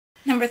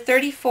Number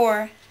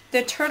 34.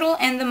 The turtle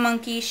and the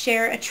monkey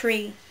share a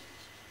tree.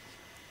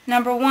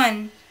 Number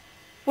 1.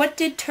 What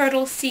did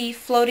Turtle see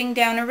floating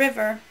down a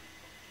river?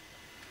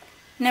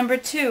 Number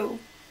 2.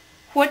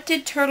 What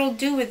did Turtle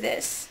do with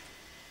this?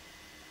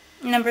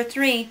 Number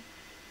 3.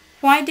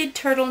 Why did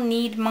Turtle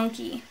need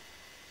Monkey?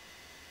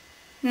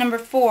 Number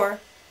 4.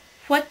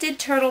 What did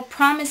Turtle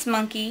promise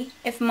Monkey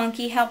if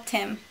Monkey helped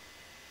him?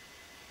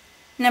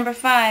 Number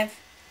 5.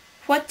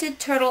 What did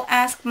Turtle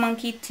ask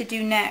Monkey to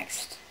do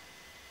next?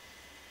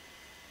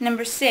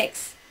 Number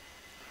 6.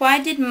 Why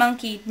did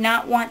Monkey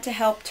not want to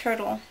help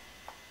Turtle?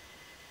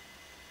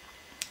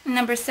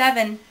 Number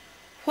 7.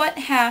 What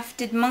half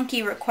did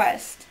Monkey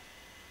request?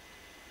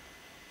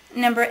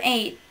 Number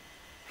 8.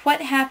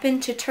 What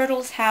happened to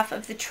Turtle's half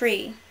of the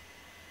tree?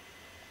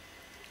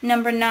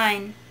 Number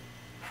 9.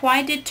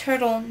 Why did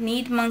Turtle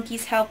need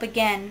Monkey's help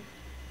again?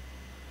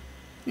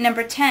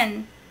 Number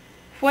 10.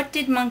 What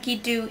did Monkey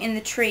do in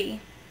the tree?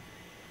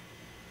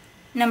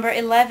 Number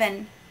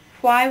 11.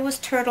 Why was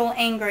Turtle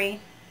angry?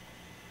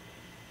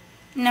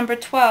 Number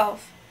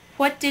 12.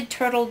 What did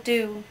Turtle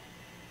do?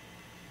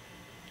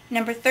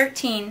 Number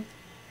 13.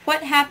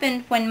 What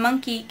happened when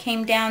Monkey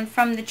came down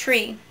from the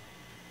tree?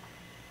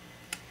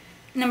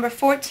 Number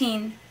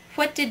 14.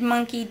 What did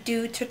Monkey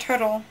do to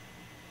Turtle?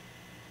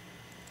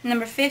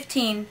 Number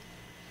 15.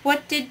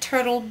 What did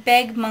Turtle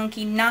beg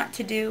Monkey not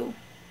to do?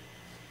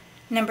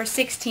 Number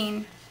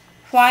 16.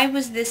 Why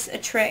was this a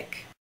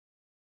trick?